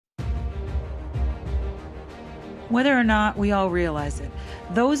Whether or not we all realize it,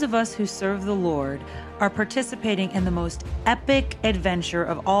 those of us who serve the Lord are participating in the most epic adventure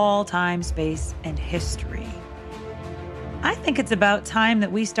of all time, space, and history. I think it's about time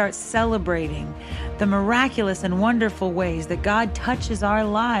that we start celebrating the miraculous and wonderful ways that God touches our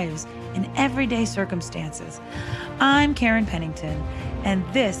lives in everyday circumstances. I'm Karen Pennington, and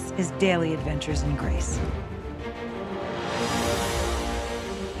this is Daily Adventures in Grace.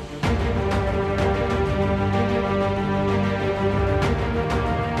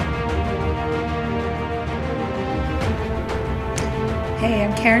 Hey,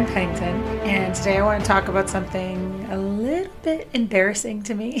 I'm Karen Pennington, and today I want to talk about something a little bit embarrassing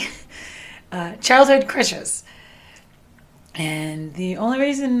to me. Childhood crushes. And the only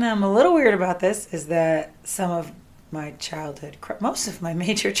reason I'm a little weird about this is that some of my most of my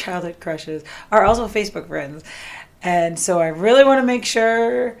major childhood crushes are also Facebook friends. And so I really want to make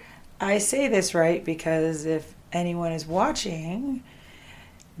sure I say this right, because if anyone is watching,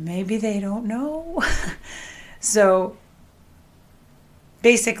 maybe they don't know. So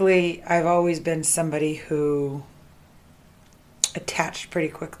basically, I've always been somebody who attached pretty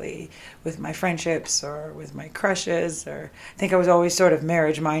quickly with my friendships or with my crushes, or I think I was always sort of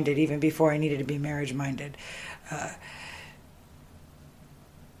marriage-minded even before I needed to be marriage-minded.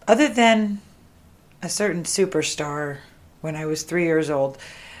 Other than a certain superstar when I was 3 years old,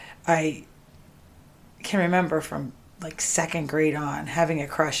 I can remember from like second grade on having a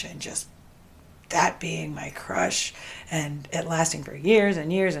crush and just that being my crush, and it lasting for years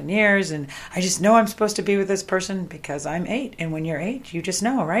and years and years. And I just know I'm supposed to be with this person because I'm 8. And when you're 8, you just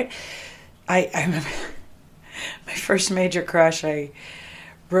know, right? I remember my first major crush. I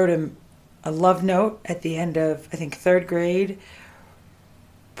wrote him a love note at the end of, I think, 3rd grade.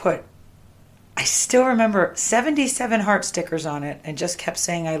 I still remember 77 heart stickers on it and just kept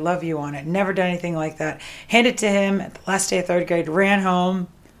saying I love you on it. Never done anything like that. Handed it to him at the last day of 3rd grade, ran home.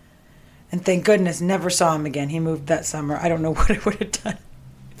 And thank goodness, never saw him again. He moved that summer. I don't know what I would have done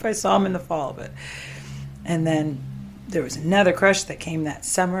if I saw him in the fall. And then there was another crush that came that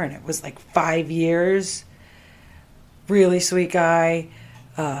summer, and it was like 5 years. Really sweet guy.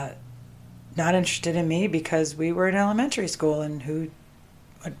 Not interested in me because we were in elementary school, and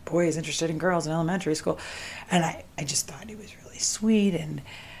what boy is interested in girls in elementary school? And I just thought he was really sweet, and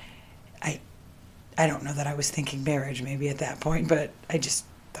I don't know that I was thinking marriage maybe at that point, but I just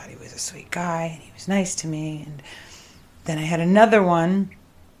thought he was a sweet guy, and he was nice to me. And then I had another one,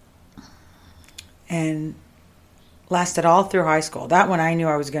 and lasted all through high school. That one I knew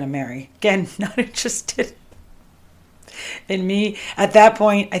I was going to marry. Again, not interested in me. At that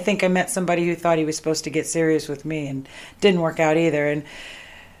point, I think I met somebody who thought he was supposed to get serious with me, and didn't work out either. And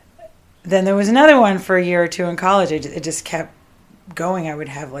then there was another one for a year or two in college. It just kept going. I would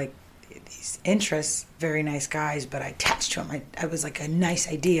have like these interests, very nice guys, but I attached to him. I was like a nice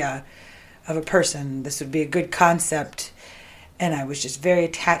idea of a person. This would be a good concept. And I was just very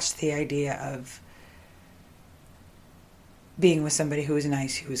attached to the idea of being with somebody who was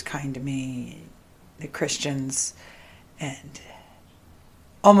nice, who was kind to me, the Christians. And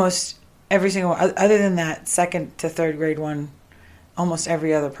almost every single, other than that 2nd to 3rd grade one, almost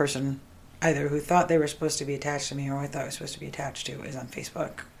every other person, either who thought they were supposed to be attached to me or I thought I was supposed to be attached to, is on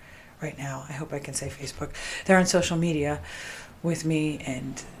Facebook right now. I hope I can say Facebook. They're on social media with me,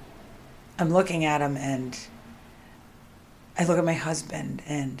 and I'm looking at them, and I look at my husband,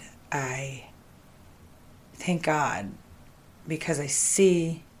 and I thank God, because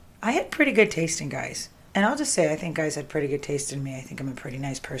I had pretty good taste in guys. And I'll just say I think guys had pretty good taste in me. I think I'm a pretty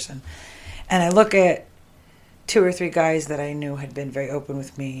nice person. And I look at 2 or 3 guys that I knew had been very open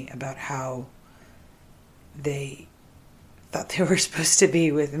with me about how they thought they were supposed to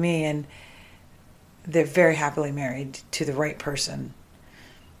be with me, and they're very happily married to the right person,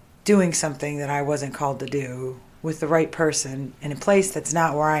 doing something that I wasn't called to do, with the right person, in a place that's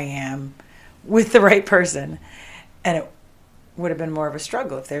not where I am, with the right person. And it would have been more of a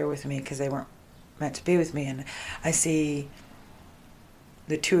struggle if they were with me, because they weren't meant to be with me. And I see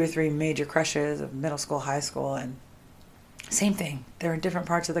the 2 or 3 major crushes of middle school, high school, and same thing. They're in different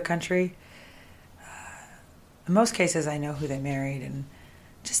parts of the country. In most cases, I know who they married, and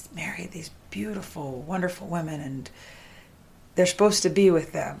just married these beautiful, wonderful women, and they're supposed to be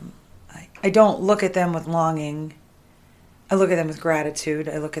with them. I don't look at them with longing. I look at them with gratitude.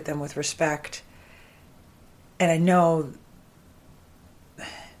 I look at them with respect. And I know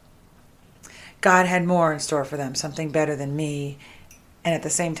God had more in store for them, something better than me. And at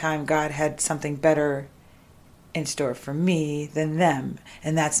the same time, God had something better in store for me than them.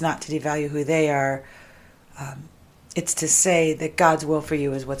 And that's not to devalue who they are. It's to say that God's will for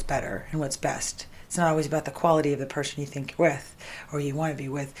you is what's better and what's best. It's not always about the quality of the person you think you're with or you want to be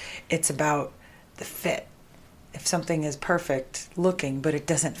with. It's about the fit. If something is perfect looking, but it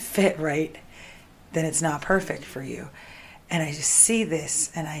doesn't fit right, then it's not perfect for you. And I just see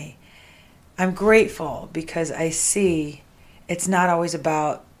this, and I'm grateful because I see it's not always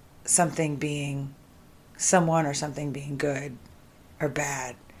about something being someone or something being good or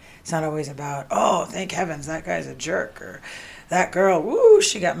bad. It's not always about, oh, thank heavens, that guy's a jerk, or that girl, woo,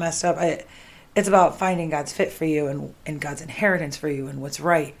 she got messed up. It's about finding God's fit for you and God's inheritance for you and what's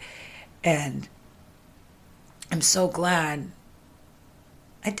right. And I'm so glad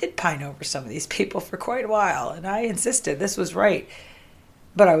I did pine over some of these people for quite a while, and I insisted this was right.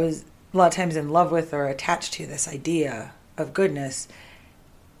 But I was a lot of times in love with or attached to this idea of goodness.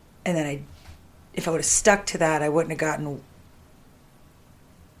 And then if I would have stuck to that, I wouldn't have gotten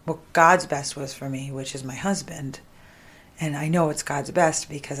what God's best was for me, which is my husband. And I know it's God's best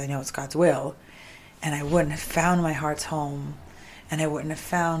because I know it's God's will. And I wouldn't have found my heart's home. And I wouldn't have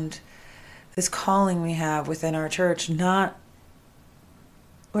found this calling we have within our church, not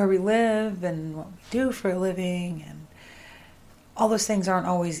where we live and what we do for a living. And all those things aren't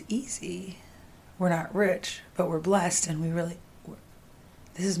always easy. We're not rich, but we're blessed. And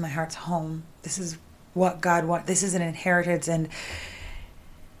this is my heart's home. This is what God wants. This is an inheritance. And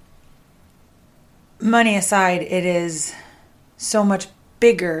money aside, it is so much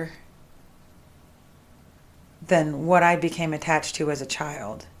bigger than what I became attached to as a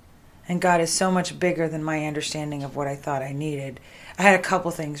child. And God is so much bigger than my understanding of what I thought I needed. I had a couple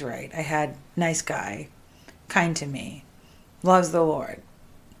things right. I had nice guy, kind to me, loves the Lord.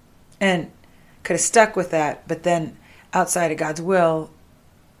 And could have stuck with that, but then outside of God's will,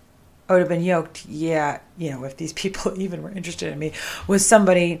 I would have been yoked, if these people even were interested in me, with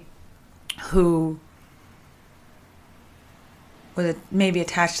somebody who was maybe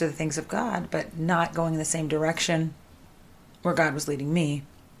attached to the things of God, but not going in the same direction where God was leading me.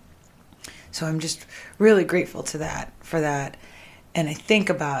 So I'm just really grateful for that. And I think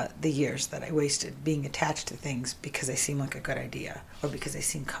about the years that I wasted being attached to things because they seem like a good idea or because they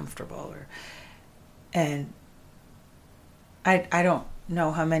seem comfortable. And I don't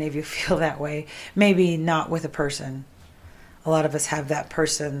know how many of you feel that way. Maybe not with a person. A lot of us have that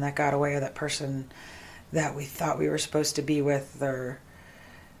person that got away, or that person that we thought we were supposed to be with, or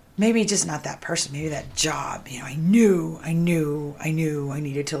maybe just not that person, maybe that job. I knew I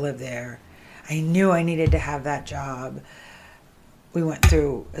needed to live there. I knew I needed to have that job. We went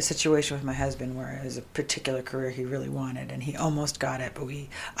through a situation with my husband where it was a particular career he really wanted, and he almost got it, but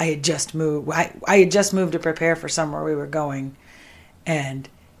I had just moved. I had just moved to prepare for somewhere we were going, and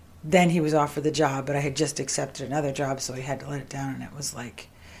then he was offered the job, but I had just accepted another job, so he had to let it down, and it was like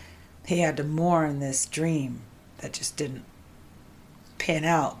he had to mourn this dream that just didn't pan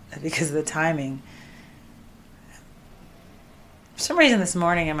out because of the timing. For some reason this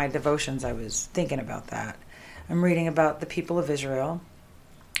morning in my devotions I was thinking about that. I'm reading about the people of Israel.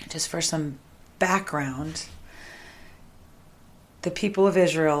 Just for some background, the people of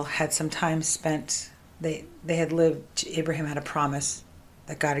Israel had some time spent, they had lived, Abraham had a promise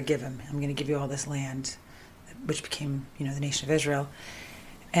that God had given him. I'm going to give you all this land, which became, the nation of Israel.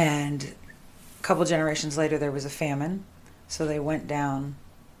 And a couple generations later, there was a famine. So they went down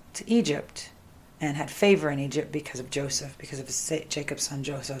to Egypt and had favor in Egypt because of Joseph, because of Jacob's son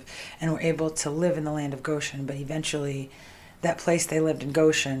Joseph, and were able to live in the land of Goshen. But eventually, that place they lived in,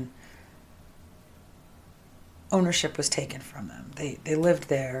 Goshen, ownership was taken from them. They lived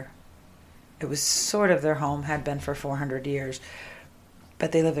there. It was sort of their home, had been for 400 years.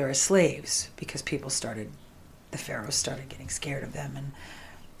 But they lived there as slaves because the pharaohs started getting scared of them. And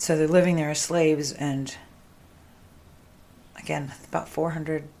so they're living there as slaves, and again, about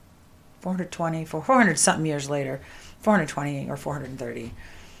 400 something years later, 420 or 430,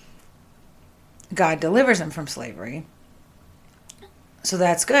 God delivers them from slavery. So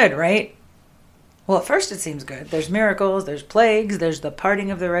that's good, right? Well, at first it seems good. There's miracles, there's plagues, there's the parting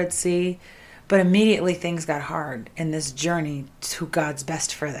of the Red Sea, but immediately things got hard in this journey to God's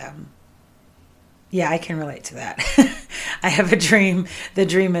best for them. Yeah, I can relate to that. I have a dream. The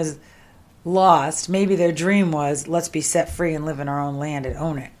dream is lost. Maybe their dream was, let's be set free and live in our own land and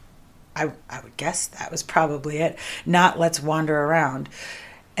own it. I would guess that was probably it. Not let's wander around.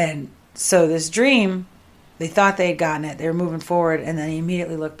 And so this dream, they thought they had gotten it. They were moving forward, and then they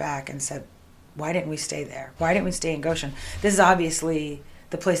immediately looked back and said, why didn't we stay there? Why didn't we stay in Goshen? This is obviously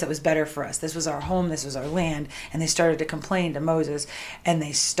the place that was better for us. This was our home. This was our land. And they started to complain to Moses, and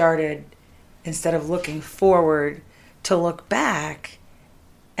they started, instead of looking forward, to look back.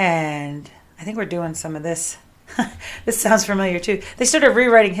 And I think we're doing some of this This sounds familiar too. They started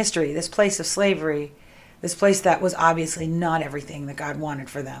rewriting history, this place of slavery, this place that was obviously not everything that God wanted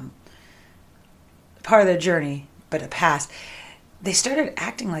for them. Part of their journey, but a past. They started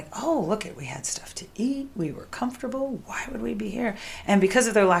acting like, oh, look we had stuff to eat. We were comfortable. Why would we be here? And because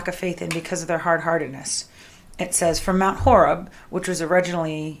of their lack of faith and because of their hard-heartedness, it says from Mount Horeb, which was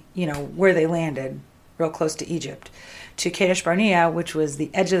originally, where they landed, real close to Egypt, to Kadesh Barnea, which was the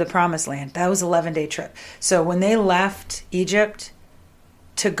edge of the promised land. That was an 11-day trip. So when they left Egypt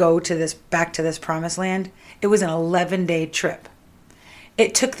to go back to this promised land, it was an 11-day trip.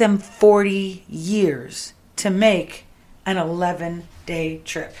 It took them 40 years to make an 11-day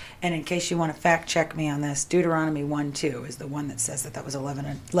trip. And in case you want to fact check me on this, Deuteronomy 1:2 is the one that says that was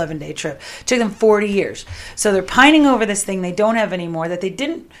 11-day trip. It took them 40 years. So they're pining over this thing they don't have anymore, that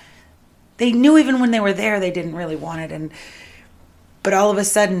they knew even when they were there they didn't really want it. But all of a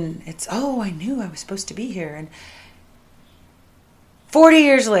sudden it's, I knew I was supposed to be here. And 40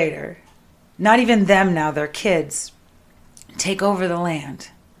 years later, not even them now, their kids take over the land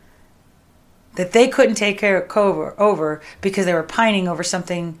that they couldn't take care of over because they were pining over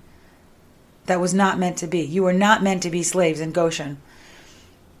something that was not meant to be. You were not meant to be slaves in Goshen.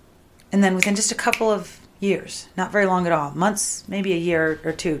 And then within just a couple of years, not very long at all, months, maybe a year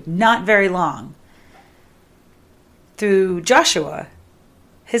or two, not very long, through Joshua,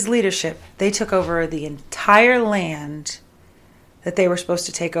 his leadership, they took over the entire land that they were supposed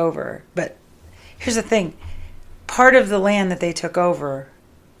to take over. But here's the thing. Part of the land that they took over,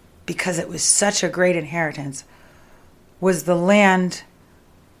 because it was such a great inheritance, was the land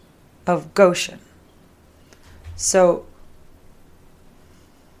of Goshen. So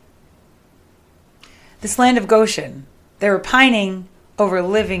this land of Goshen, they were pining over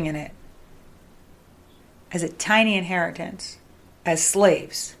living in it as a tiny inheritance, as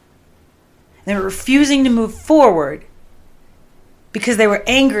slaves. They were refusing to move forward because they were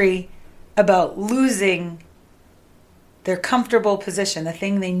angry about losing their comfortable position, the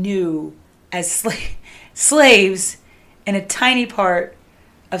thing they knew as slaves in a tiny part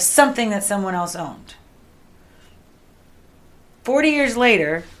of something that someone else owned. 40 years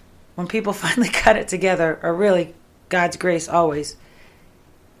later, when people finally got it together, or really God's grace always,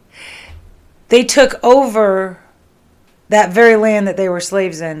 they took over that very land that they were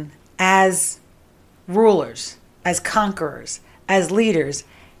slaves in as rulers, as conquerors, as leaders,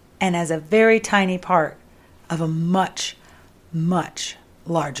 and as a very tiny part of a much, much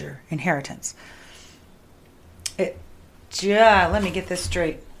larger inheritance. Let me get this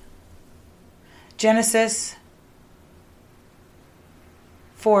straight. Genesis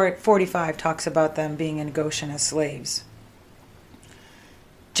 4:45 talks about them being in Goshen as slaves.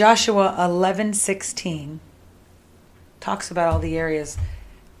 Joshua 11:16 talks about all the areas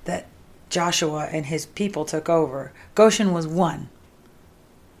that Joshua and his people took over. Goshen was one.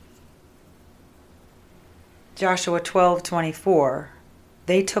 Joshua 12:24,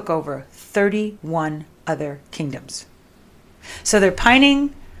 they took over 31 other kingdoms. So they're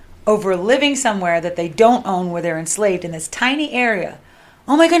pining over living somewhere that they don't own, where they're enslaved in this tiny area.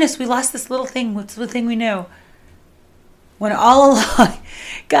 Oh my goodness, we lost this little thing. What's the thing we knew? When all along,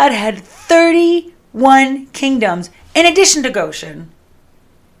 God had 31 kingdoms in addition to Goshen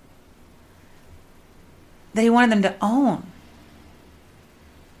that he wanted them to own.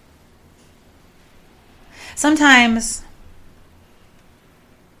 Sometimes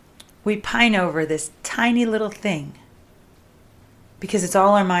we pine over this tiny little thing because it's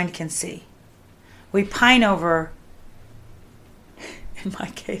all our mind can see. We pine over, in my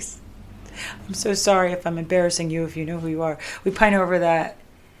case, I'm so sorry if I'm embarrassing you, if you know who you are. We pine over that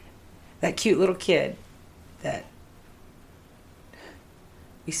cute little kid that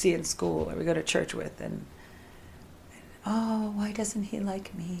we see in school or we go to church with, and why doesn't he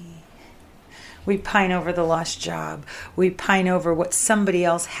like me? We pine over the lost job. We pine over what somebody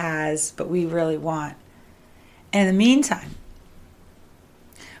else has, but we really want. And in the meantime,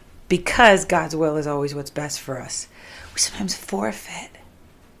 because God's will is always what's best for us, we sometimes forfeit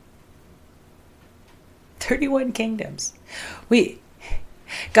 31 kingdoms.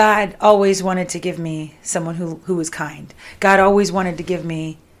 God always wanted to give me someone who was kind. God always wanted to give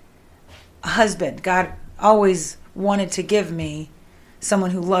me a husband. God always wanted to give me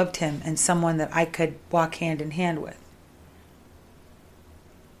someone who loved him and someone that I could walk hand in hand with.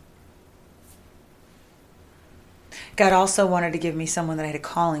 God also wanted to give me someone that I had a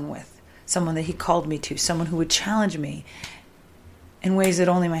calling with, someone that he called me to, someone who would challenge me in ways that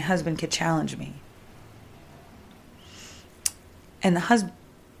only my husband could challenge me. And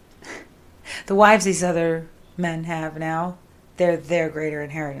the wives these other men have now, they're their greater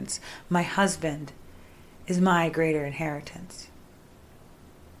inheritance. My husband is my greater inheritance.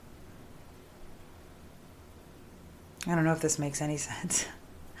 I don't know if this makes any sense.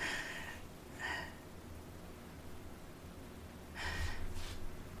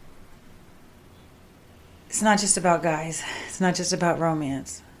 It's not just about guys. It's not just about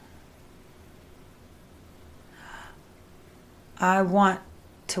romance. I want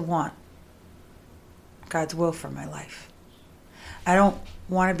to want God's will for my life. I don't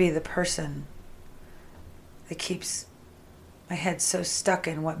want to be the person that keeps my head so stuck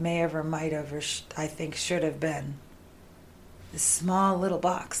in what may have or might have or I think should have been. This small little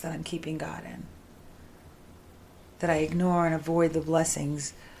box that I'm keeping God in. That I ignore and avoid the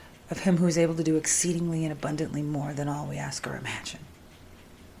blessings of Him who is able to do exceedingly and abundantly more than all we ask or imagine.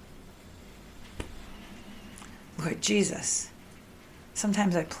 Lord Jesus,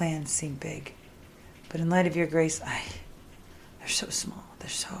 sometimes our plans seem big, but in light of your grace, they're so small. They're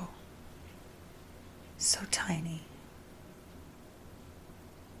so tiny.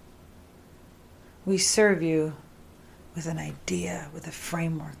 We serve you with an idea, with a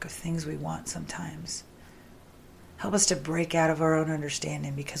framework of things we want sometimes. Help us to break out of our own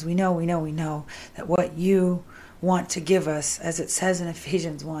understanding, because we know that what you want to give us, as it says in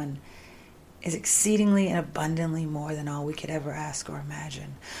Ephesians 1, is exceedingly and abundantly more than all we could ever ask or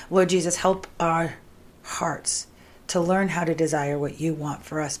imagine. Lord Jesus, help our hearts to learn how to desire what you want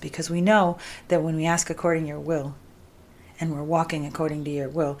for us, because we know that when we ask according to your will, and we're walking according to your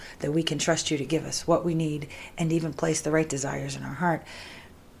will, that we can trust you to give us what we need and even place the right desires in our heart.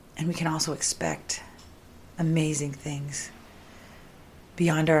 And we can also expect amazing things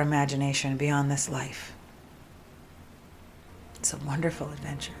beyond our imagination, beyond this life. It's a wonderful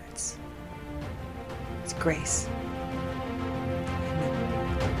adventure. It's grace.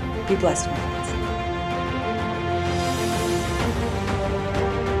 Amen. Be blessed, my friends.